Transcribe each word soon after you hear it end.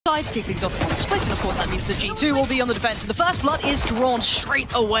side to kick things off on the split, and of course that means that G2 will be on the defense. And the first blood is drawn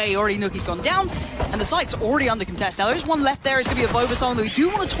straight away. Already nukkye's gone down, and the site's already under contest. Now there's one left there. It's going to be AvovA, someone that we do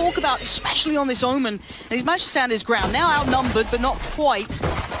want to talk about, especially on this Omen. And he's managed to stand his ground. Now outnumbered, but not quite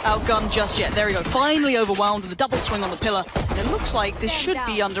outgunned just yet. There we go. Finally overwhelmed with a double swing on the pillar. And it looks like this should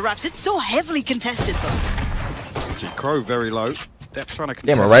be under wraps. It's still heavily contested though. Crow very low. Depth trying to contest.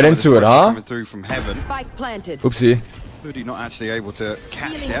 Damn, we're right into it, huh? Coming through from heaven. Spike planted. Oopsie. Hoody not actually able to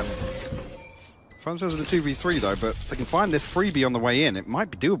catch Depth. Phones has the 2v3 though, but if they can find this freebie on the way in, it might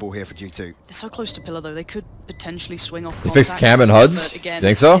be doable here for G2. They're so close to pillar though, they could potentially swing off. They fixed Cam and HUDs? Again, you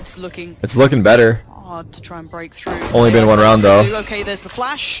think so? It's looking better. Hard to try and break through. Only been one round though. Okay, there's the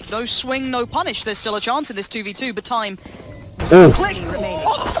flash. No swing, no punish. There's still a chance in this 2v2, but time. Oh. Click.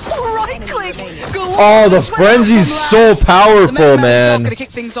 Oh, right click. Oh, the frenzy's so powerful, man. Going to kick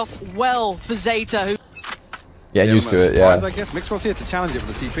things off well for ZETA. Yeah, used to it, yeah. I guess Mixwell's here to challenge it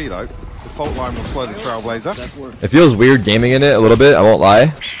with the TP though. The fault line will slow the Trailblazer. It feels weird gaming in it a little bit, I won't lie.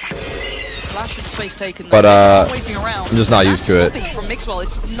 Flash and space taken. But waiting around. I'm just not used to it. From Mixwell,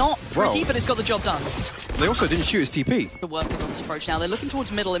 it's not pretty, but it's got the job done. They also didn't shoot his TP. The work on this approach now. They're looking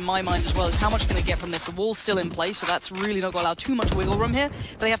towards middle in my mind as well. Is how much can they get from this? The wall's still in place, so that's really not going to allow too much wiggle room here.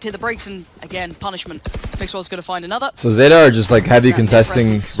 But they have to hit the brakes, and again, punishment. Mixwell's going to find another. So ZETA are just like heavy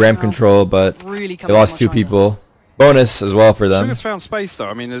contesting ramp control, but really they lost 2 people. Bonus as well for them. Sugar's found space though.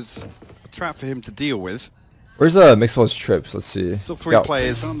 I mean, there's a trap for him to deal with. Where's Mixwell's trips? Let's see. Still 3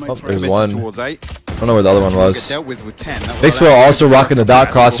 players. Oh, there's one. Towards 8. I don't know where the other one was. Dealt with 10. Mixwell also rocking the dot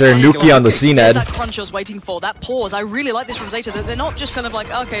crosshair. Nukkye on the C-Ned. That crunch I was waiting for. That pause. I really like this from ZETA. That they're not just kind of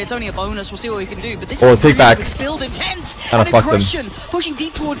like, okay, it's only a bonus. We'll see what we can do. But this is take back. Build intent. Kind of fucked them. Pushing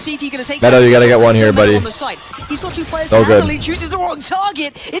deep towards CT. Going to take. Meddo, you gotta get one here, buddy. On the site. He's got 2 players. So good. He chooses the wrong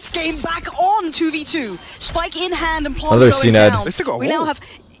target. It's game back on 2v2. Spike in hand and Plum Another going C-Ned. down. We now have.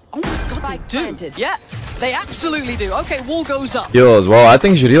 Oh my god, they do. Yeah, they absolutely do. Okay, wall goes up. Heal as well. I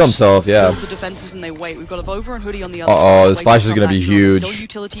think he should heal himself, yeah. The defenses and they wait. We've got AvovA and Hoody on the other side. Uh-oh, this flash is going to be huge. Still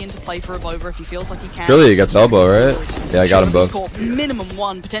utility into play for AvovA if he feels like he can. Surely he gets elbow, right? Yeah, I got them both. Minimum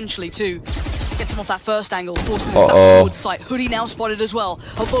 1, potentially 2. Gets him off that first angle, forcing him back towards site. Hoody now spotted as well.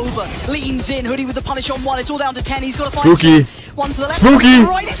 AvovA leans in. Hoody with the punish on 1. It's all down to 10. He's got to find Spooky. 1 to the left. Spooky.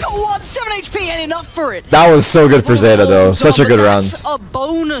 Right, he's got 1. 7 HP and enough for it. That was so good for ZETA though. Such a good round. That's a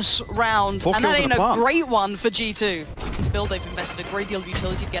bonus round, and that ain't a great one for G2. To build, they've invested a great deal of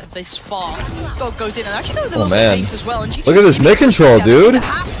utility to get this far. Dog goes in and actually knows a lot of pace as well. And G2 look at this mid control, dude.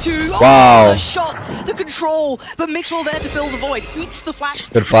 Wow. The shot, the control, but Mixwell there to fill the void. Eats the flash.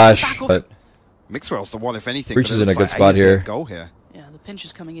 Good flash, but Mixwell's the one, if anything. Breach is in a good spot here. Goal here. Yeah, the pinch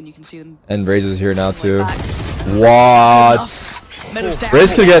is coming in. You can see them. And Raze is here now too. What?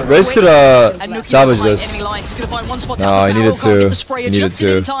 Raze could salvage this. No, he needed to. He needed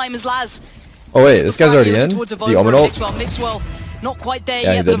to. Oh wait, this guy's already in? The Omen ult? Mixwell, not quite there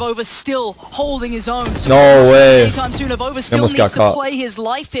yet, but AvovA still holding his own. So no way. Anytime soon, AvovA still needs to play his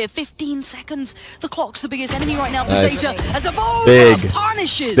life here. 15 seconds. The clock's the biggest enemy right now for ZETA. As AvovA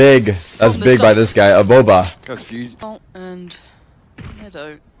punishes. Big. That's big by this guy, AvovA. Oh, and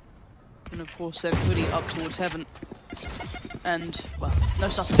Meddo. And of course, then Hoody up towards heaven. And, well, no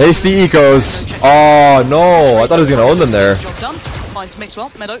such. Tasty ecos. Oh no, I thought he was going to own them there. Job done. Finds Mixwell.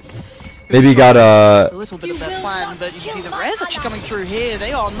 Meddo. Maybe he got a little bit of their plan, but you can see the res actually coming through here.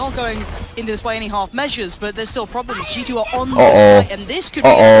 They are not going into this by any half measures, but there's still problems. G2 are on the site, and this could be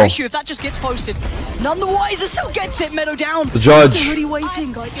an issue if that just gets posted. None the wiser, still gets it. Meddo down. The judge. Already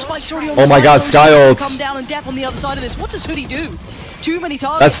waiting. Spike's already on oh my god, Sky ult. Come down and depth on the other side of this. What does Hoody do? Too many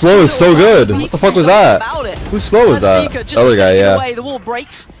targets. That slow is so good. What the fuck was that? Who's slow was that? The other guy, yeah. The wall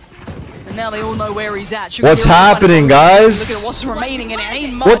breaks. And now they all know where he's at. What's happening, guys? Look at what's remaining, and it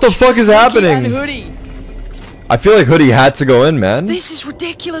ain't much. What the fuck is happening? I feel like Hoody had to go in, man. This is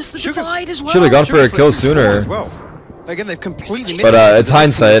ridiculous. The divide as well. Should have gone for a kill sooner. Again, they've completely missed but it's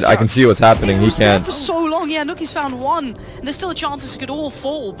hindsight. I can see what's happening. He can't. For so long, yeah. Nukkye's found 1, and there's still a chance this could all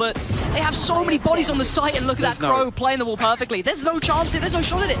fall. But they have so many bodies on the site, and look at that Crow playing the wall perfectly. There's no chance. There's no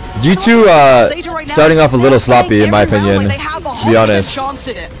shot at it. G2 starting off a little sloppy, in my opinion. To be honest.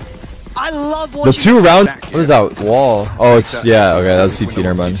 I love the 2 round. What is that wall? Oh, it's yeah. Okay, that's CT.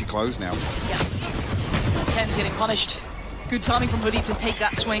 Never mind. Yeah. TENN's getting punished. Good timing from Hoody to take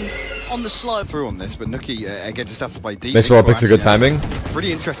that swing on the slope. Through on this, but Nukkye again just has to play deep. Mixwell picks a good timing.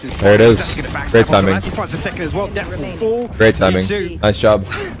 Pretty interesting. There it is. Great timing. Great timing. Nice job.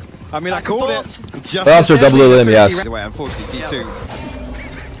 I mean, I called it. Also double limb, yes. Unfortunately, G2.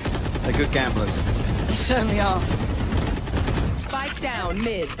 They're good gamblers. They certainly are. Spike down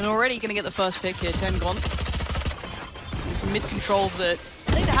mid. And already going to get the first pick here. TENN gone. Some mid control that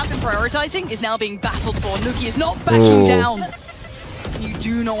ZETA have been prioritizing is now being battled for. Nukkye is not backing down. You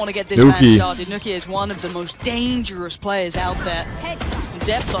do not want to get this man started. Nukkye is one of the most dangerous players out there. The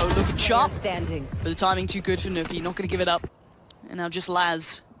depth though, looking sharp. But the timing too good for Nukkye, not going to give it up. And now just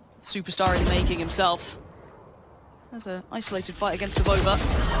Laz, superstar in the making himself. That's an isolated fight against AvovA.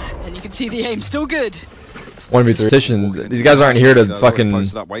 And you can see the aim still good. 1v3. These guys aren't here to fucking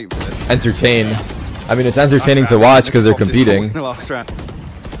entertain. I mean, it's entertaining to watch because they're competing.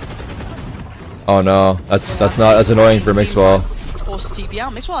 Oh no, that's annoying for Mixwell. Forced to TP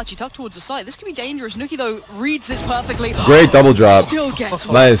out. Mixwell actually tucked towards the site. This could be dangerous. Nukkye though reads this perfectly. Great double drop. Still gets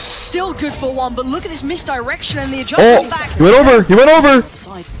one. Nice. Still good for one, but look at this misdirection and the adjustment back. He went over. He went over.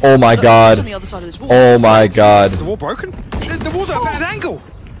 Oh my god. Oh my god. Is the wall broken? The wall's at a bad angle.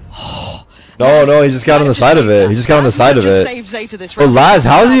 No, he just got on the side of it. He just got on the side of it. But Laz,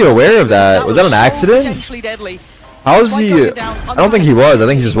 how is he aware of that? Was that an accident? How is he? I don't think he was. I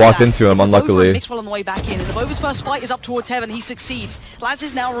think he just walked into him, unluckily. Mixwell on the way back in, and AvovA's first fight is up towards heaven. He succeeds. Laz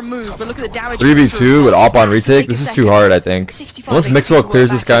is now removed, but look at the damage. 3v2 with op on retake. This is too hard, I think. Unless Mixwell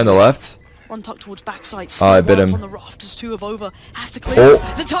clears this guy on the left. One tuck towards backside. Oh, I bit him. On the rafters too. AvovA has to clear.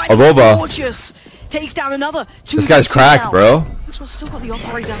 The timing is gorgeous. Takes down another. This guy's cracked, bro. Mixwell's still got the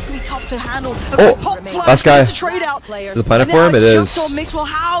operator. It's gonna be tough to handle. Last guy. Is the planet for him? It is. On Mixwell.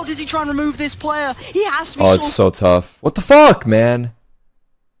 How does he try and remove this player? He has to be. Oh, it's so tough. What the fuck, man?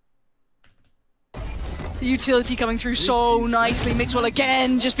 The utility coming through so nicely. Mixwell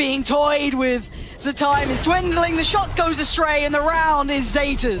again just being toyed with. The time is dwindling. The shot goes astray, and the round is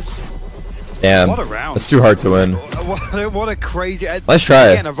ZETA's. Damn, what a round. That's too hard to win. What a crazy... Let's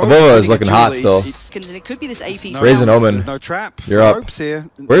try it. AvovA is looking hot still. It could be this AP. Raise an Omen. There's no trap. You're up.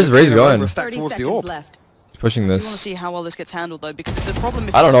 Where's Raze going? 30 seconds left. He's pushing this. I want to see how well this gets handled though, because it's a problem.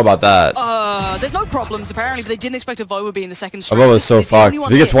 If I don't know about that. There's no problems apparently, but they didn't expect AvovA being the second strike. AvovA's so fucked. If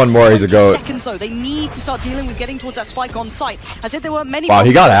he gets one more, he's a goat. Seconds though, they need to start dealing with getting towards that spike on site. I said there weren't many. Wow,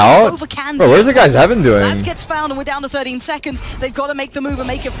 he got out. Bro, where's the guy's Heaven doing? Laz gets found, and we're down to 13 seconds. They've got to make the move and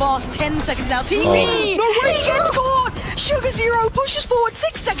make it fast. 10 seconds now. TP. No way, he gets caught. Sugar Zero pushes forward.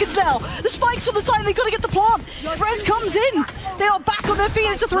 6 seconds now. The spike's on the side, and they've got to get the plant. Brez comes in. They are back on their feet.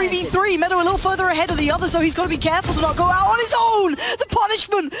 It's a 3v3. Meddo a little further ahead of the others, so he's got to be careful to not go out on his own. The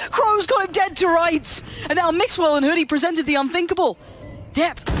punishment. Crow's got him dead to rights. And now Mixwell and Hoody presented the unthinkable.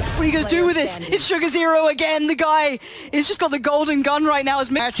 Dep, what are you going to do with this? It's Sugar Zero again. The guy has just got the golden gun right now. I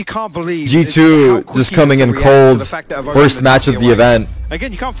actually can't believe G2 just coming in cold. First match of the event.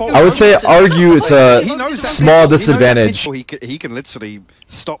 Again, you can't fault. I would say argue it's a small disadvantage. He can literally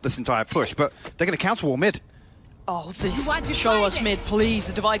stop this entire push, but they're going to counter wall mid. Oh, this. Show us mid, please.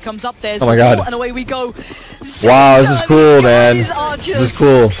 The divide comes up there. Oh my god. And away we go. Wow, this is cool, man. This is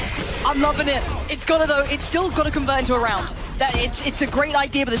cool. I'm loving it. It's got to, though, it's still got to convert into a round. It's a great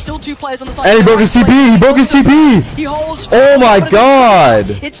idea, but there's still 2 players on the side. And he broke his TP! He broke his TP! He holds. Oh my god!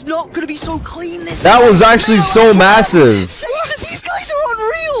 It's not going to be so clean this That was actually so massive. These guys are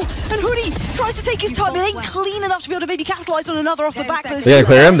unreal! And Hoody tries to take his time. It ain't clean enough to be able to maybe capitalize on another off the back. They gotta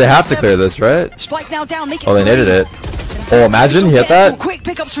clear him? They have to clear this, right? Spike now down, make it. Oh, they needed it. Oh, imagine he hit that. Quick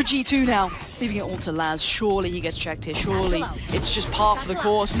pickups for G2 now. Leaving it all to Laz. Surely he gets checked here. Surely it's just par for the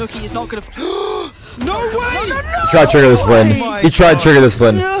course. Nukkye is not going to. No way! No. He tried to trigger this win. He tried to trigger this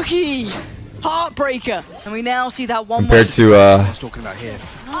win. Nukkye! Heartbreaker! And we now see that one compared to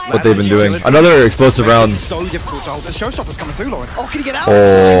what they've been doing. Another explosive round. So difficult to hold. The showstopper's coming through, Lauren. Oh, can he get out?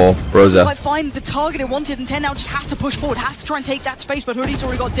 Oh, Rosa. Might find the target it wanted, and TENN now just has to push forward, has to try and take that space, but Hoody's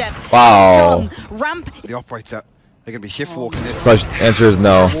already got depth. Wow. Ramp. The operator. They're going to be shift walking this. Answer is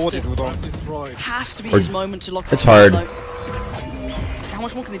no. Has to be his moment to lock. It's hard. How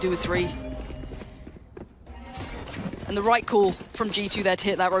much more can they do with 3? And the right call from G2 there to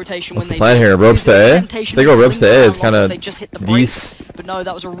hit that rotation. What's when the plan here? Ropes to A? If they go ropes to A, it's kind of decent. But no,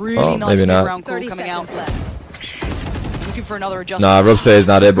 that was a really nice mid-round call coming out. Looking for another adjustment. Nah, ropes to A is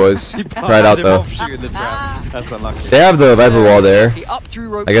not it, boys. Try it out though. That's unlucky. They have the Viper wall there.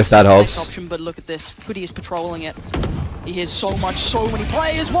 I guess that helps. Option, but look at this. Hoody is patrolling it. He hears so many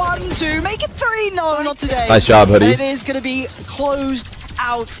players. 1, 2, make it 3. No, not today. Nice job, Hoody. It is going to be closed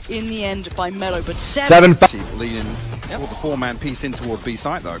out in the end by Meddo, but 7-5. Leading toward the 4-man piece in toward B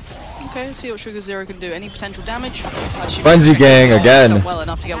site though. Okay, let's see what Sugar Zero can do. Any potential damage? Frenzy gang again. Well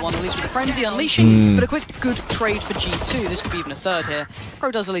enough to get one, at least with the frenzy unleashing. But a quick good trade for G2. This could be even a third here.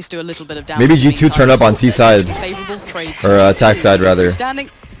 Pro does at least do a little bit of damage. Maybe G2 turn up on T side. Or attack side rather. Standing.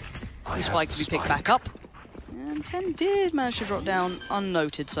 This spike to be picked back up. And TENN did manage to drop down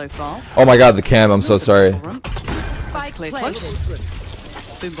unnoted so far. Oh my god, the cam, I'm so sorry. Clear close.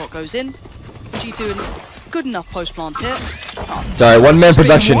 Boombot goes in. G2 and Good enough post plants here. Sorry, one-man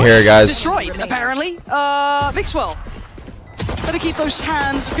production here, guys. Destroyed, apparently. Mixwell. Better keep those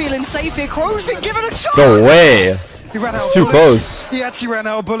hands feeling safe here. Crow's been given a shot. No way. He ran out It's of too bullets. close. He actually ran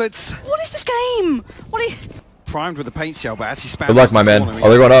out of bullets. What is this game? What are you... Primed with the paint shell, but actually spammed. Good luck, my man. Oh,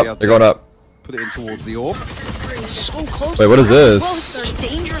 they're going up. They're going up. Put it in towards the orb. So close. Wait, what is this? Well, this is such a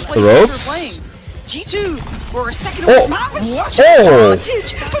dangerous way The to ropes? playing. G2 for a second. Oh! Oh! What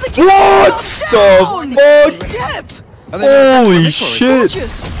the fuck? Holy shit!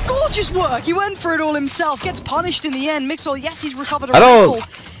 Gorgeous work. He went for it all himself. Gets punished in the end. Mixwell, yes, he's recovered a I don't-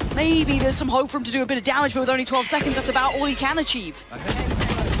 rifle. Maybe there's some hope for him to do a bit of damage, but with only 12 seconds, that's about all he can achieve.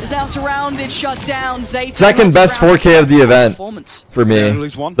 Is now surrounded, shut down. ZETA Second best 4K of the event for me.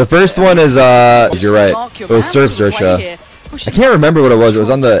 The first one is you're right. It was Surf Zersha. I can't remember what it was. It was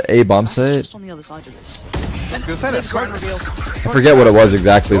on the A bomb site. Just on the other side of this. I was gonna say that's I forget what it was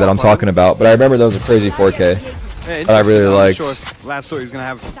exactly that I'm talking about, but I remember that was a crazy 4K. Yeah, that I really I'm liked. Sure if Laz thought he was gonna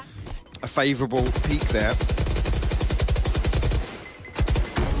have a favourable peak there.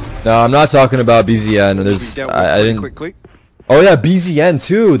 No, I'm not talking about BZN. There's I didn't. Quickly. Oh yeah, BZN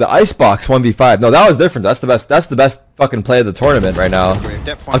too. The Icebox 1v5. No, that was different. That's the best. That's the best fucking play of the tournament right now.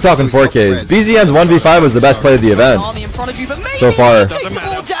 I'm talking 4Ks. BZN's 1v5 was the best play of the event so far.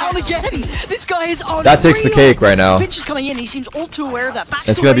 This guy is that takes the cake right now. Pinch is coming in. He seems all too aware of that.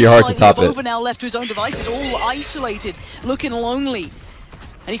 It's gonna be hard to top it. AvovA now left to his own devices, all isolated, looking lonely.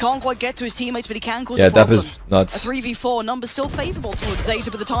 And he can't quite get to his teammates, but he can cause a problem. Depp is nuts. A 3v4, numbers still favourable towards ZETA,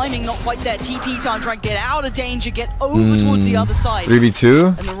 but the timing not quite there. TP time, trying to get out of danger, get over towards the other side.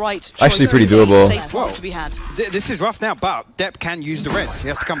 3v2? And the right actually pretty doable. Safe well, to be had. This is rough now, but Depp can use the res. He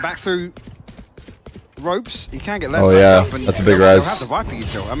has to come back through ropes. He can get left. Oh yeah, that's a big res. Have the Viper you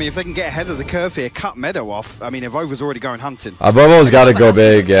kill. I mean, if they can get ahead of the curve here, cut Meddo off. I mean, AvovA's already going hunting. AvovA's got to go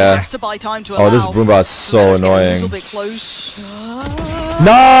big, yeah. Has to buy time to Oh, this allow. Boombot's so annoying. A little bit close.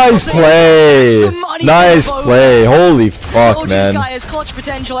 Nice play! Nice play! Holy fuck, This man. guy has clutch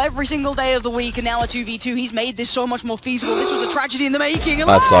potential every single day of the week, and now a 2v2. He's made this so much more feasible. This was a tragedy in the making. And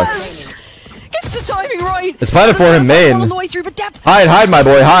That sucks. Gets the timing right. It's planted for him, main. Hide, my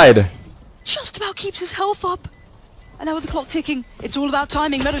boy, hide. Just about keeps his health up. And now with the clock ticking, it's all about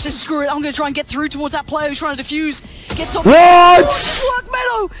timing. Meddo says, screw it, I'm going to try and get through towards that player who's trying to defuse. Gets off. What? Work,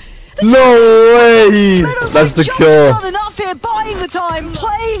 Meddo! No way! That's the kill. Done enough here, buying the time,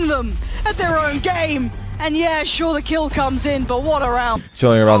 playing them at their own game. And yeah, sure, the kill comes in, but what a round.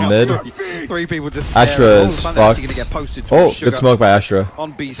 Chilling around mid. Three people just Astra is fucked. Oh, good smoke by Astra.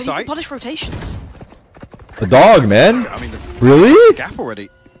 On B But he site. can punish rotations. The dog, man. I mean, Really? Gap already.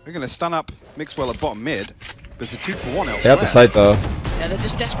 They're going to stun up Mixwell at bottom mid. There's a 2-for-1 elsewhere. Yeah, the site though. Yeah, they're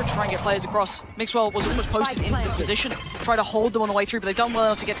just desperate to try and get players across. Mixwell was almost posted into this position, try to hold them on the way through, but they've done well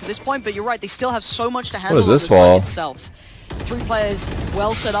enough to get to this point. But you're right, they still have so much to handle What is this on the wall? site itself. 3 players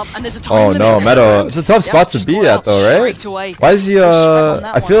well set up, and there's a time Oh limit. no, Meddo. It's a tough spot to be at though, right? Why is he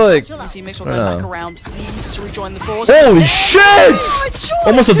I feel like You see Mixwell going back around, needs to rejoin the force. holy shit!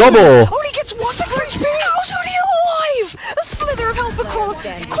 Almost a double. Only gets 1 second HP. How's Hoody alive? A slither of help, but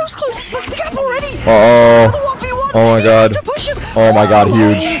Cross closed the gap already. Oh my god. Oh my god,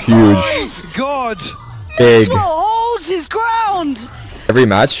 huge. God. Big. Mixwell holds his ground. Every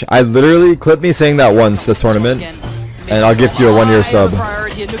match. I literally clipped me saying that once this tournament, and I'll gift you a 1-year sub.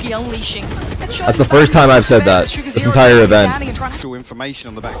 That's the first time I've said that this entire event. Information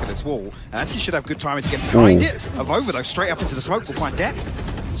on the back of this wall, and actually should have good timing to get behind it. AvovA though, straight up into the smoke. We'll find Depp.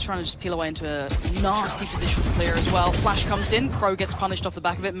 He's trying to just peel away into a nasty position to clear as well. Flash comes in, Crow gets punished off the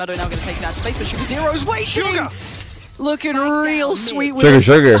back of it. Meddo now going to take that space, but Sugar0's waiting. Looking real sweet with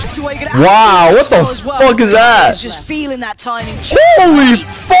Sugar. Wow, what the fuck is that? He's just feeling that timing. Holy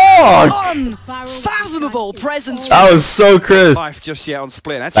fuck! Unfathomable presence. That was so crisp. Life just yet on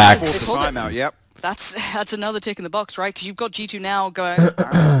split. That's Facts. the timeout. Yep. That's another tick in the box, right? Because you've got G2 now going.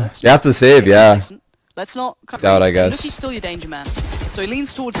 You have to save, yeah. Let's not doubt, I guess. He's still your danger man. So he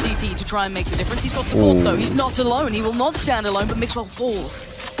leans towards CT to try and make the difference. He's got support though. He's not alone. He will not stand alone, but Mixwell falls.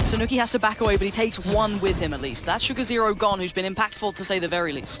 So nukkye has to back away, but he takes 1 with him at least. That's Sugar0 gone, who's been impactful to say the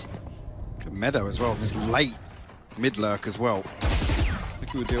very least. Meddo as well. This late mid lurk as well.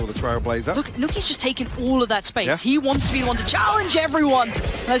 Nukkye would deal with the Trailblazer. Look, nukkye's just taken all of that space. Yeah. He wants to be the one to challenge everyone.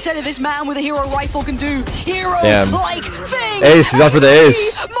 And I said, if this man with a hero rifle can do hero-like things, Ace, he's on for the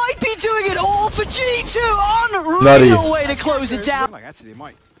ace. Might be doing it all for G2. Unreal Nutty. way to close it down. Like actually, they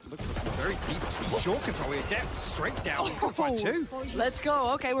might look for some very deep short control here. Depp straight down. Find 2. Let's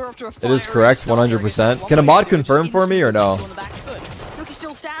go. Okay, we're up to a It is correct, 100%. Can a mod confirm for me or no? Nukkye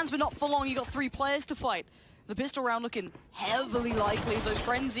still stands, but not for long. You got 3 players to fight. The pistol round looking heavily likely as those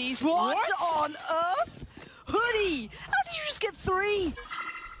frenzies. What on earth? Hoody! How did you just get 3?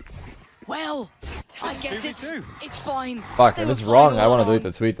 Well, I guess it's fine. Fuck, if it's wrong, I want to delete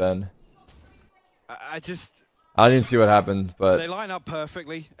the tweet then. I didn't see what happened, but they line up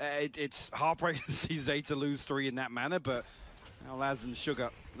perfectly. It's heartbreaking to see ZETA lose 3 in that manner, but now Laz and Sugar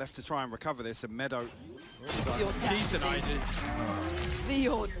left to try and recover this, and Meddo. The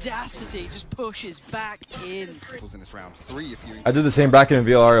audacity just pushes back in. In this round 3, if you. I did the same bracket in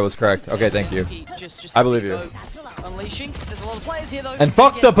VLR. It was correct. Okay, thank you. I believe you. Unleashing. There's a lot of players here though. And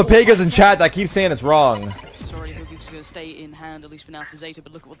fuck the Papegas in chat that keep saying it's wrong. Sorry, Hookie's going to stay in hand, at least for now for ZETA,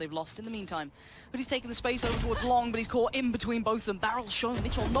 but look at what they've lost in the meantime. But he's taking the space over towards Long, but he's caught in between both of them. Barrel's shown.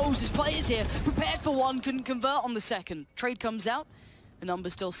 Mixwell knows his players here. Prepared for one, couldn't convert on the second. Trade comes out. The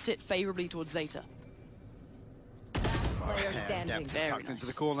numbers still sit favorably towards ZETA. Tucked into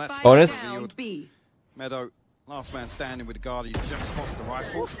the corner. That's bonus. Meddo, last man standing with the guard. He just spots the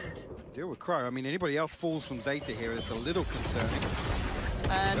rifle. Deal with Crow. I mean, anybody else falls from ZETA here is a little concerning.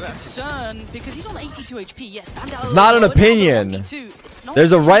 And concern because he's on 82 HP. Yes, it's not an opinion.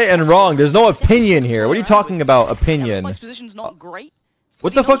 There's a right and wrong. There's no opinion here. What are you talking about? Opinion. Spike's position's not great.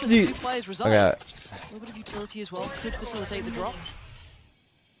 What the fuck did you? Okay. A little bit of utility as well could facilitate the drop.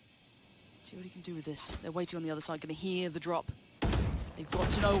 See what he can do with this. They're waiting on the other side, going to hear the drop. They've got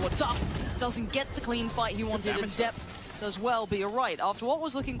to know what's up. Doesn't get the clean fight he wanted in depth. Does well, but you're right. After what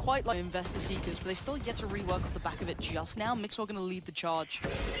was looking quite like invest the Seekers, but they still yet to rework off the back of it just now. Mixwell going to lead the charge.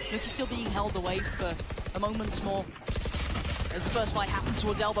 Nukkye still being held away for a moment more. As the first fight happens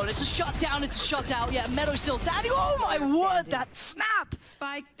towards elbow, and it's a shutdown, it's a shutout. Yeah, Meddo still standing. Oh my word, that snap!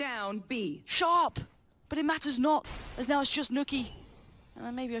 Spike down, B. Sharp, but it matters not, as now it's just Nukkye.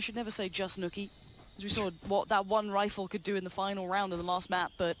 And maybe I should never say just Nukkye, as we saw what that one rifle could do in the final round of the last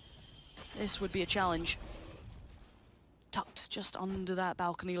map, but this would be a challenge. Tucked just under that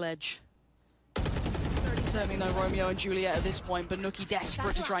balcony ledge. Certainly no Romeo and Juliet at this point, but Nukkye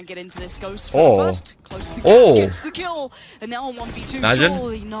desperate to try and get into this. Goes for first, close to the gap, gets the kill, and now on 1v2,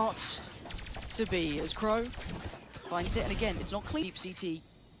 surely not to be, as Crow finds it, and again, it's not clean. Deep CT,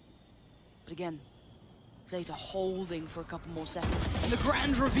 but again, ZETA holding for a couple more seconds, and the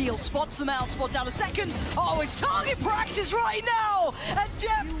grand reveal spots them out, spots out a second. Oh, it's target practice right now, and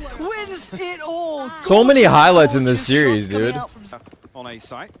Depth wins it all. So many highlights in this series, dude. On A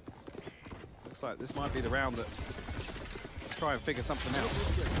site. Looks like this might be the round that try and figure something out.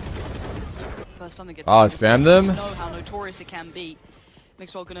 First time they get spam them. You know how notorious it can be.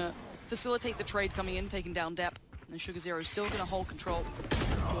 Mixwell gonna facilitate the trade coming in, taking down Dep, and Sugar Zero still gonna hold control.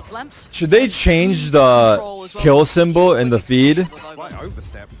 Lamps. Should they change the kill symbol in the feed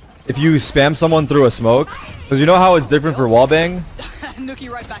if you spam someone through a smoke? Because you know how it's different for wallbang? Nukkye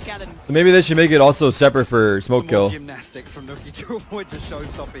right back at him. So maybe they should make it also separate for smoke kill. Gymnastics from Nukkye to avoid the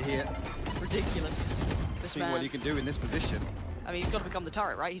showstopper here. Ridiculous. This man. What he can do in this position. I mean, he's got to become the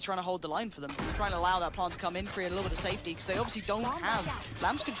turret, right? He's trying to hold the line for them. He's trying to allow that plant to come in, create a little bit of safety, because they obviously don't have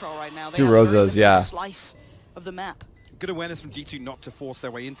Lamps control right now. They Two Rosas, yeah. Slice of the map. Good awareness from G2 not to force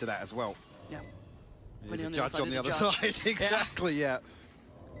their way into that as well. Yeah. There's a judge on the other side. Exactly, yeah.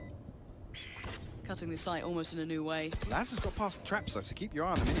 Cutting this site almost in a new way. Laz has got past the traps though, so keep your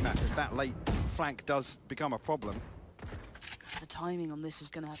eye on the minimap if that late flank does become a problem. The timing on this is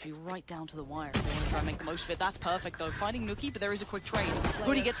going to have to be right down to the wire. They want to try and make the most of it. That's perfect though. Finding Nukkye, but there is a quick trade.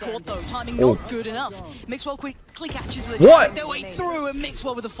 Hoody gets caught though. Timing not good enough. Mixwell quickly catches the what? Their way through, and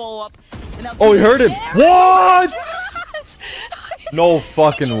Mixwell with a follow-up. Oh, he heard him. What? No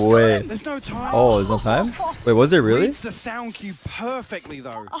fucking way. There's no time. Oh, there's no time? Wait, was there really? Reads the sound cue perfectly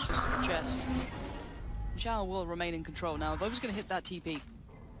though. Oh, chest. Zhao will remain in control now. Vova's going to hit that TP.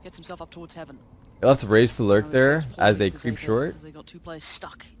 Gets himself up towards heaven. He left Raze to lurk there as they creep short. They got two players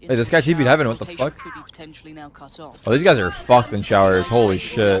stuck. Wait, this guy TP'd heaven, what the fuck? Could be potentially now cut off. Oh, these guys are fucked in showers, holy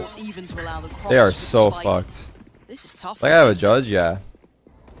shit. They are so fucked. This is tough. Like I have a judge, yeah.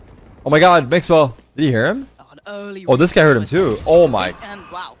 Oh my god, Mixwell. Did you hear him? Oh, this guy heard him too. Oh my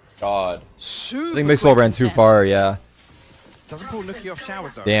god. I think Mixwell ran too far, yeah. Doesn't pull Nukkye off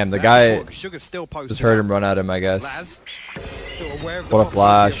showers though. Damn, the guy still just heard him run at him, I guess. What a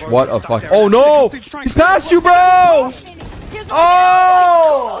flash. What a fuck. Oh no! He's past you, bro!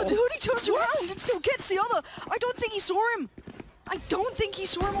 Oh! Hoody turns around and still gets the other. I don't think he saw him. I don't think he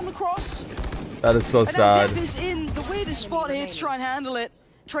saw him on the cross. That is so sad. Dep is in the weirdest spot here to try and handle it.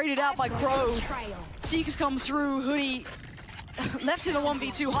 Traded out by Crow. Seekers come through. Hoody left in a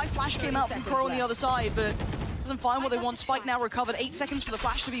 1v2. High flash came out from Crow on the other side, but doesn't find what they want. Spike now recovered. 8 seconds for the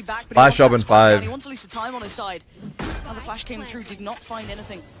flash to be back. But flash up in 5. He wants at least the time on his side. Now the flash came through, did not find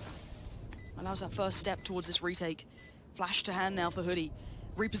anything. Allows that first step towards this retake. Flash to hand now for Hoody.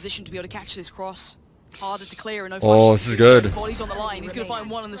 Repositioned to be able to catch this cross. Harder to clear and no Oh, this is good. Body's on the line. He's going to find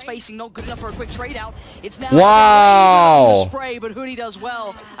one in the spacing. Not good enough for a quick trade out. It's now wow. spray, but Hoody does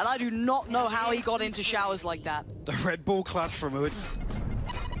well. And I do not know how he got into showers like that. The Red Bull clutch from Hood.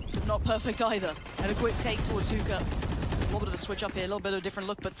 Not perfect either. And a quick take towards Hookah. A little bit of a switch up here, a little bit of a different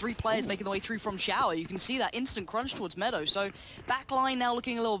look, but 3 players making the way through from shower. You can see that instant crunch towards Meddo. So backline now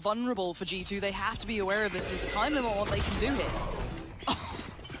looking a little vulnerable for G2. They have to be aware of this. There's a time limit on what they can do here.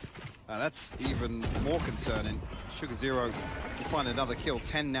 That's even more concerning. Sugar Zero will find another kill.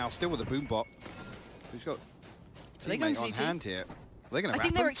 TENN now still with a boom bot. Who's got teammate on hand here? Are they going to wrap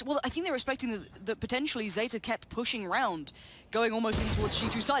them? I think they were expecting that potentially ZETA kept pushing around, going almost in towards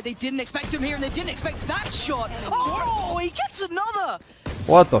G2's side. They didn't expect him here, and they didn't expect that shot. Oh, he gets another!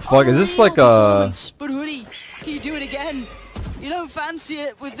 What the fuck? Is this like a... But Hoody, can you do it again? You don't fancy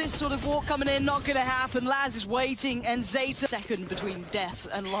it with this sort of walk coming in, not going to happen. Laz is waiting, and ZETA second between death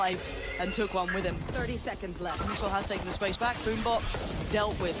and life, and took one with him. 30 seconds left. Mixwell has taken the space back. Boombot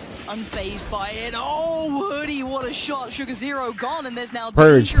dealt with, unfazed by it. Oh, Hoody, what a shot. Sugar Zero gone, and there's now...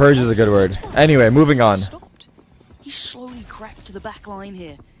 Purge is a good word. Anyway, moving on. Stopped. He slowly crept to the back line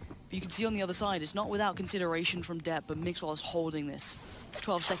here. But you can see on the other side, it's not without consideration from Depp, but Mixwell is holding this.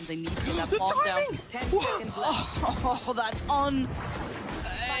 12 seconds, they need to get that plant down. 10 seconds left. Oh, that's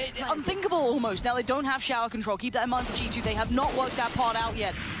unthinkable almost. Now they don't have shower control. Keep that in mind for G2. They have not worked that part out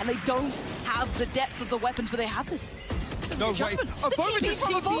yet. And they don't have the depth of the weapons, but they have the No way. adjustment. AvovA The just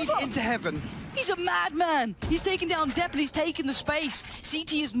TP from TP'd AvovA. into heaven. He's a madman. He's taken down Depp and he's taken the space.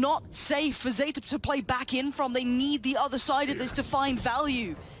 CT is not safe for ZETA to play back in from. They need the other side of this to find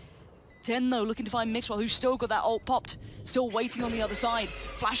value. TENN though, looking to find Mixwell, who's still got that ult popped, still waiting on the other side.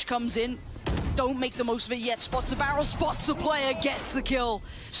 Flash comes in, don't make the most of it yet, spots the barrel, spots the player, gets the kill.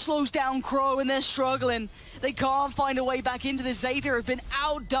 Slows down Crow and they're struggling. They can't find a way back into this. ZETA have been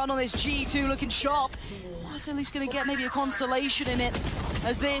outdone on this G2 looking sharp. That's at least going to get maybe a consolation in it,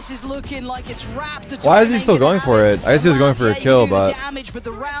 as this is looking like it's wrapped. Why is he still going for it? I guess he was going for a kill, but I damage, but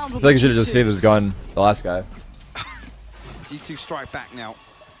the round feel like he should have just saved his gun, the last guy. G2 strike back now.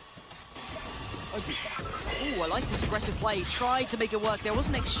 Ooh, I like this aggressive play. Tried to make it work. There was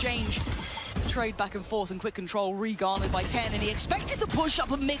an exchange. Trade back and forth and quick control re-garnered by TENN, and he expected to push up,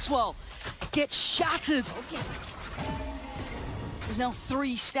 but Mixwell gets shattered. There's now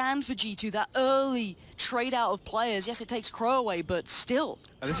 3 stand for G2. That early trade out of players. Yes, it takes Crow away, but still.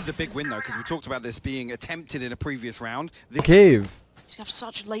 This is a big win though, because we talked about this being attempted in a previous round. The cave. He's got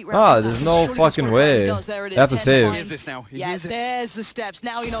such a late round. There's no fucking way. They have to save. Here's this now. Yes, there's the steps.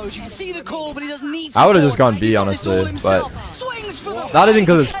 Now he knows. You can see the call, but he doesn't need. I would have just gone B, honestly, but not even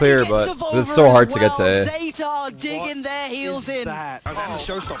because it's clear, but it's so hard to get to A. ZETA are digging their heels in. That? Oh, and the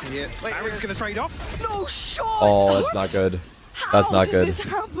showstopper here. Tarik's going to trade off. No shot. Oh, that's not good. That's not good. How does this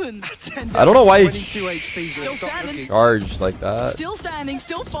happen? I don't know why he Still standing. charged like that. Still standing,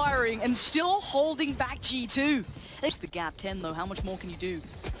 still firing, and still holding back G2. It's the gap. TENN though, how much more can you do?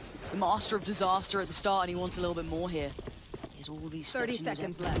 The master of disaster at the start, and he wants a little bit more here. There's all these 30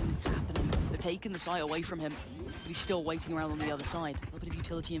 seconds left. It's happening. They're taking the sight away from him. He's still waiting around on the other side. A little bit of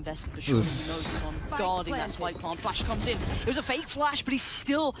utility invested, but surely he knows he's on guarding that spike plant. Flash comes in. It was a fake flash, but he's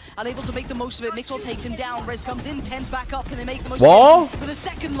still unable to make the most of it. Mixwell takes him down. Res comes in. TENN's back up. Can they make the most of it for the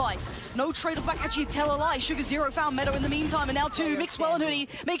second life? No trade-off back. Actually, tell a lie. Sugar Zero found Meddo in the meantime, and now 2. Mixwell and Hoody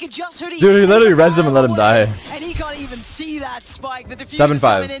make it just Hoody. Dude, he literally rezzed him and let him die. And he can't even see that spike. The defuse 7-5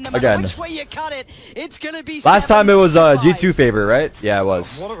 coming in. No matter again. which way you cut it, it's gonna be. Last time it was G2 favor, right? Yeah, it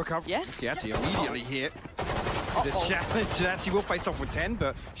was. What a recovery. Yes. Yati immediately hit. The challenge. Yati will face off with TENN,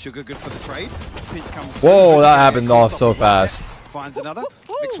 but Sugar good for the trade. Pinch comes. Whoa, that happened off so fast. Finds another.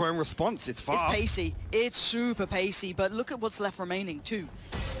 Mixwell in response. It's fast. It's pacey. It's super pacey, but look at what's left remaining. 2.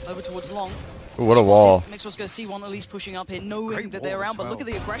 Over towards long. Ooh, what a wall. Mixwell's going to see one at least pushing up here, knowing that they're around, but look at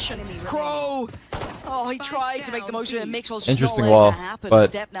the aggression. Crow! Oh, he tried to make the most of it, and Mixwell's just interesting not wall, letting that happen. but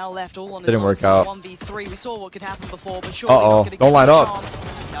Step now left all on his didn't own, work so out. 1v3. We saw what could happen before, but surely not going to get don't line the up.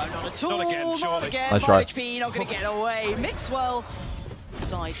 chance. No, not at all. Not again, Not surely. again. Nice 5 try. HP, not going to get away. Mixwell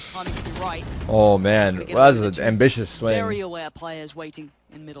side, timing could be right. Oh man, well, that's an ambitious swing. Very aware players waiting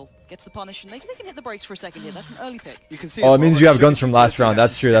in middle. Gets the punish, and they can hit the brakes for a second here. That's an early pick. You can see Oh, it means you have guns from last round.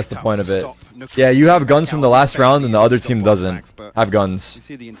 That's true. That's the point of it. Yeah, you have guns from the last round, and the other team doesn't have guns. You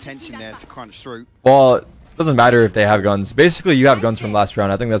see the intention there to crunch through. Well, it doesn't matter if they have guns. Basically, you have guns from last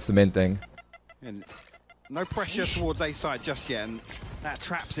round. I think that's the main thing. And no pressure towards A side just yet, and that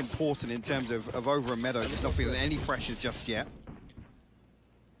trap's important in terms of AvovA and Meddo just not feeling any pressure just yet.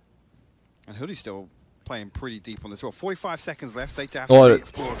 And Hoody's still playing pretty deep on this. Well, 45 seconds left. ZETA have to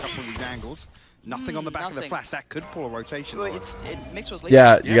explore a couple of these angles. Nothing on the back of the flash. That could pull a rotation. Well, Mixwell's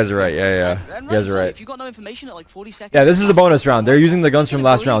yeah, you guys are right. Yeah. And you guys are right. If you got no information at like 40 seconds. Yeah, this is a bonus round. They're using the guns from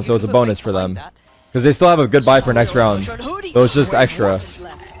last round, so it's a bonus for them. Because they still have a good buy for next round. So it's just extra.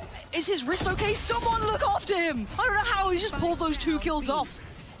 Is his wrist okay? Someone look after him! I don't know how he just pulled those 2 kills off.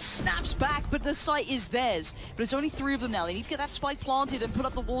 Snaps back, but the site is theirs. But it's only 3 of them now. They need to get that spike planted and put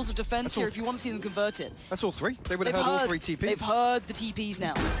up the walls of defense here if you want to see them convert it. That's all 3. They would have heard all 3 TPs. They've heard the TPs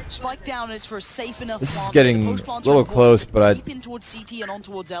now. Spike down is for a safe enough. This is getting a little close, but I... Deep in towards CT and on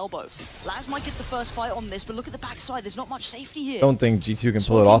towards elbow. Laz might get the first fight on this, but look at the backside. There's not much safety here. Don't think G2 can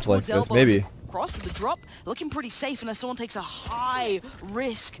pull it off like this. Maybe. Cross to the drop, looking pretty safe unless someone takes a high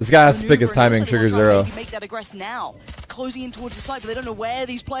risk. This guy has to pick his timing, trigger 0. Make that aggress now, closing in towards the site, but they don't know where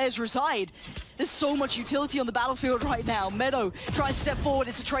these players reside. There's so much utility on the battlefield right now. Meddo tries to step forward.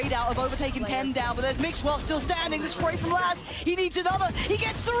 It's a trade out of overtaking TENN down, but there's Mixwell still standing. The spray from Laz. He needs another. He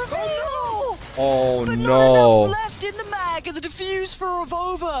gets the reveal. Oh but no! Not left in the mag and the defuse for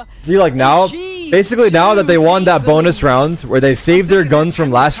AvovA. See, like now, basically now that they won that bonus round where they saved their guns from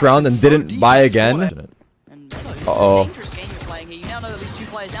last round and didn't buy again. Uh-oh.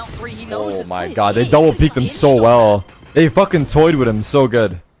 Oh my god, they double peeked him so well. They fucking toyed with him so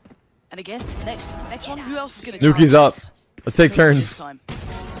good. And again, next one, who else is gonna Nukkye's up. Let's take turns.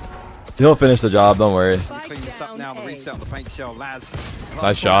 He'll finish the job, don't worry. Clean this up now, the reset on the paint shell. Laz.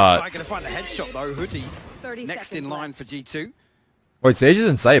 Nice shot. Going to find the headshot though. Hoody next in line for G2. Wait, Sage is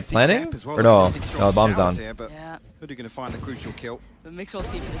in sight. Planning? Or no? No, the bomb's down. Yeah. Hoody going to find the crucial kill. But Mixwell's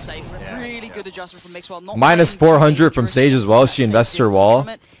keeping it safe. Really good adjustment from Mixwell. Not minus 400 from Sage as well. She invests her wall.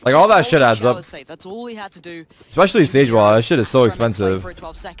 Like, all that shit adds up. That's all he had to do. Especially Sage wall. That shit is so expensive.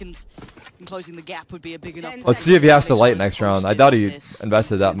 12 seconds. And closing the gap would be a big enough. Let's see if he has to light next round. I doubt he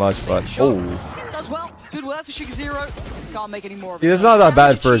invested that much, but oh. Does well. Good work for Sugar Zero. Can't make any more of it. Yeah, it's not that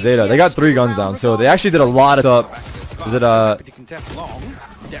bad for ZETA. They got 3 guns down, so they actually did a lot of stuff. Is it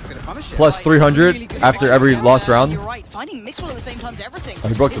plus 300 after every lost round? You're right. Finding Mixwell at the same time is everything. Oh,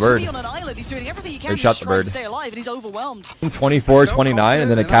 he broke the bird. On an island. He's doing everything he can They shot the bird. to stay alive, and he's overwhelmed. 24, 29, and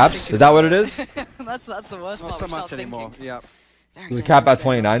then it caps. Is that what it is? That's the worst part. Not so much anymore. Yeah. Is it cap at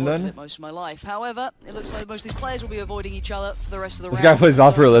 29 then? Most of my life. However, it looks like most of these players will be avoiding each other for the rest of the round. This guy plays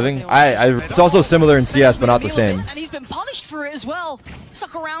Valve for a living. It's also similar in CS, but not the same. And he's been punished for it as well.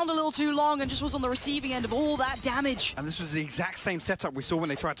 Stuck around a little too long and just was on the receiving end of all that damage. And this was the exact same setup we saw when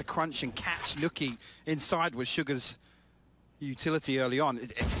they tried to crunch and catch Nukkye inside with Sugar's utility early on.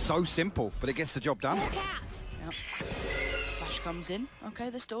 It's so simple, but it gets the job done. Yep. Comes in. Okay,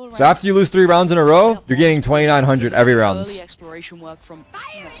 they're still around. So after you lose 3 rounds in a row, you're getting 2,900 every round. Early exploration work from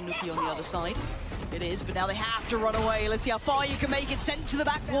that's Nukkye on the other side. It is, but now they have to run away. Let's see how far you can make it. Sent to the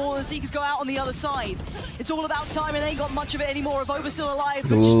back wall. The Zekas go out on the other side. It's all about time, and they ain't got much of it anymore. AvovA's still alive.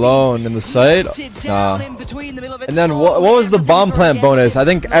 He's alone in the site. And then what was the bomb plant bonus? I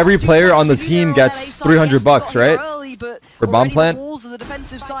think every player on the team gets 300 bucks, right? For bomb plant. The walls of the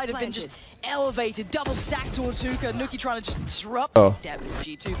defensive side have been just elevated, double stacked towards Hookah. Nukkye trying to just disrupt depth of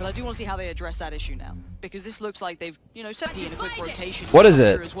G2, but I do want to see how they address that issue now, because this looks like they've, set in a quick rotation. What is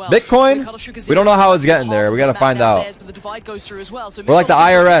it? Bitcoin? We don't know how it's getting there. We gotta find out. But the divide goes through as well. So we're like the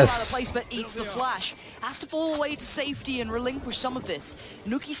IRS. Place, but eats the flash. Has to fall away to safety and relinquish some of this.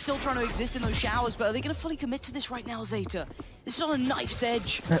 Nukkye's still trying to exist in those showers, but are they going to fully commit to this right now, ZETA? This is on a knife's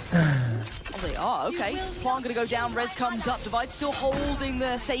edge. Oh, they are. Okay. Plant going to go down. Res comes up. Divide still holding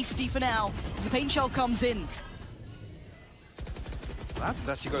the safety for now. The paint shell comes in. That's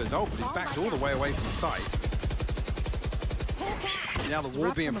actually got his ult, but he's backed all the way away from the site. Now the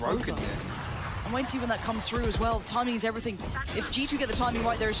wall being broken here. I'm waiting to see when that comes through as well. Timing is everything. If G2 get the timing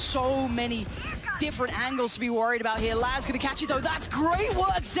right, there's so many different angles to be worried about here. Laz gonna catch it though. That's great work.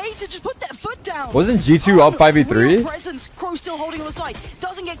 ZETA just put that foot down. Wasn't G2 up 5v3? Presence. Crow still holding on the side.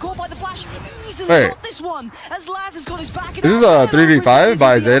 Doesn't get caught by the flash. Easily got this one. As Laz has got his back. This is a 3v5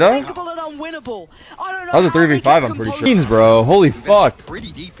 by ZETA? That was a 3v5, I'm pretty sure. Bro, holy fuck.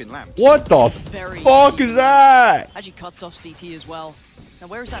 Pretty deep in lamps. What the fuck is that? Actually cuts off CT as well. Now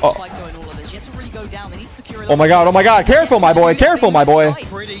where is that spike going all of this? You have to really go down. They need to secure it. Oh my god, careful my boy, careful my boy.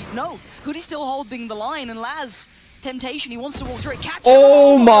 No, Hoody's still holding the line, and Laz, temptation, he wants to walk through it. Catch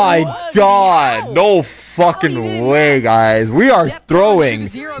oh my god, no fucking way, guys. We are throwing.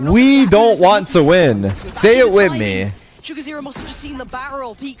 We don't want to win. Say it with me. Sugar Zero must have just seen the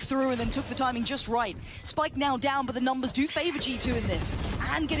barrel peek through and then took the timing just right. Spike now down, but the numbers do favor G2 in this.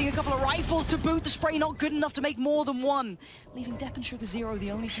 And getting a couple of rifles to boot. The spray not good enough to make more than one. Leaving Depp and Sugar Zero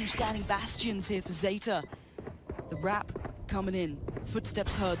the only 2 standing bastions here for ZETA. The wrap coming in.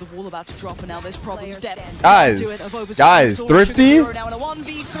 Footsteps heard, the wall about to drop, and now there's problems. Guys, Thrifty? Now in a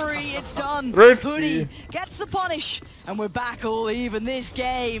 1v3, it's done. Thrifty. Hoody gets the punish, and we're back all even. This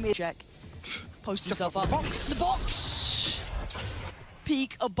game. Check. Post himself up. The box.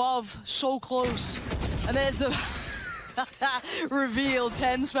 Peek above, so close. And there's the reveal.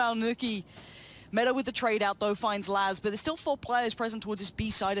 TENN's found nukkye. Meddo with the trade out though finds Laz, but there's still 4 players present towards this B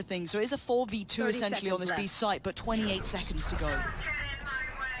side of things, so it is a 4v2 essentially on this B site, but 28 seconds to go.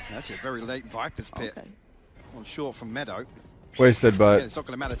 That's a very late Viper's pit. Okay. On short from Meddo. Wasted, but Yeah, it's not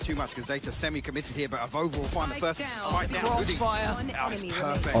going to matter too much because ZETA semi-committed here, but AvovA will find the first spike down. Crossfire. That's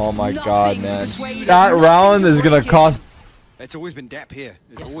perfect. oh my god, man. That round is gonna cost. It's always been depth here.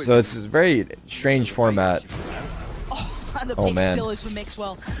 So it's a very strange format. And the big still is for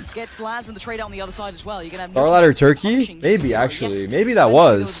Mixwell. Gets Laz and the trade out on the other side as well. You're gonna have Star Ladder Turkey? Maybe actually. Maybe that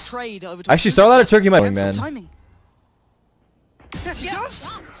was. Actually, Star Ladder Turkey might be, man. Yes, he does.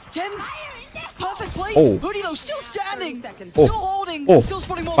 TENN. Perfect place. Oh. Hoody though still standing. Oh. Still holding. Oh. Still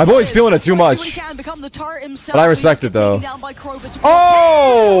spotting more My boy's players. feeling it too much. He can become the Tarik himself. But I respect it though.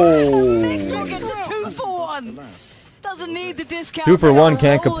 Oh! Mixwell gets a 2-for-1. Doesn't need the discount. 2 for 1,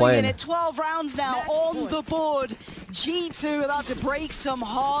 can't complain. 12 rounds now on the board. G2 about to break some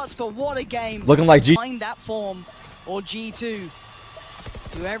hearts, but what a game. Looking like G. Find that form, or G2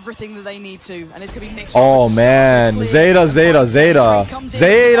 do everything that they need to, and it's gonna be mixed. Oh man, ZETA.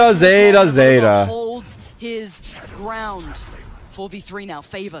 Holds his ground. 4v3 now,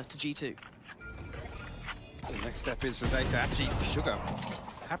 favor to G2. The next step is for ZETA. Actually, Sugar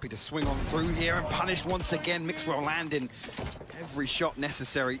happy to swing on through here and punished once again. Mixwell landing every shot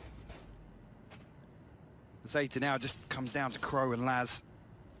necessary. ZETA now just comes down to Crow and Laz.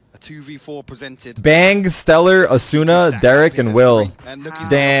 A 2v4 presented. Bang, Stellar, Asuna, Derek, and Will. And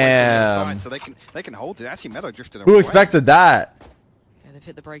Damn. so they can hold it. Actually, Meddo drifted away. Who expected that? Yeah, they've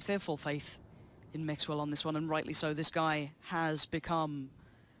hit the brakes. They have full faith in Mixwell on this one, and rightly so. This guy has become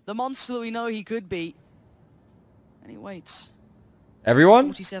the monster that we know he could be. And he waits. Everyone?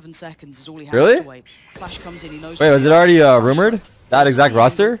 47 seconds is all he has Really? to wait. Flash comes in, he knows. Wait, was it already rumored? That exact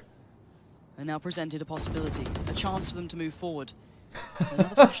roster? And now presented a possibility, a chance for them to move forward.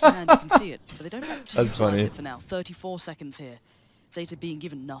 Another flash to hand, you can see it, but they don't have to That's utilize funny. it for now. 34 seconds here. ZETA being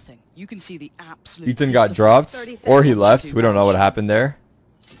given nothing. You can see the absolute. Ethan got dropped, or he left. We don't know what happened there.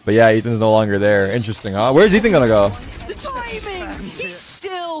 But yeah, Ethan's no longer there. Interesting, huh? Where's Ethan gonna go? The timing! He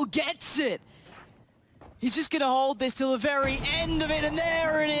still gets it! He's just gonna hold this till the very end of it, and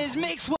there it is, Mixwell.